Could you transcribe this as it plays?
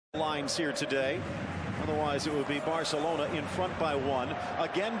Lines here today. Otherwise, it would be Barcelona in front by 1.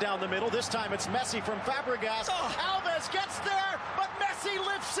 Again down the middle. This time it's Messi from Fabregas. Alves gets there, but Messi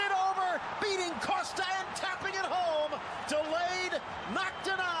lifts it over, beating Costa and tapping it home. Delayed, not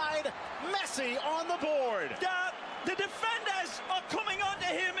denied. Messi on the board. The defenders are coming onto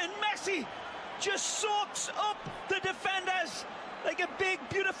him, and Messi just soaks up the defenders like a big,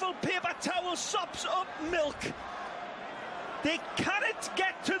 beautiful paper towel sops up milk. They cannot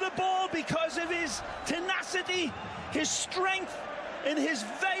get to the ball because of his tenacity, his strength, and his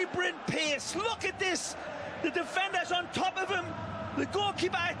vibrant pace. Look at this. The defender's on top of him. The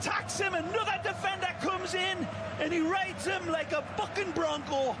goalkeeper attacks him. Another defender comes in, and he rides him like a bucking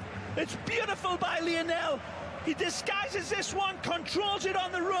bronco. It's beautiful by Lionel. He disguises this one, controls it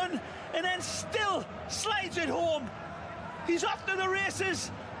on the run, and then still slides it home. He's off to the races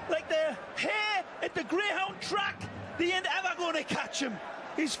like the hare at the Greyhound track. They ain't ever going to catch him.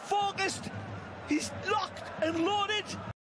 He's focused, he's locked and loaded.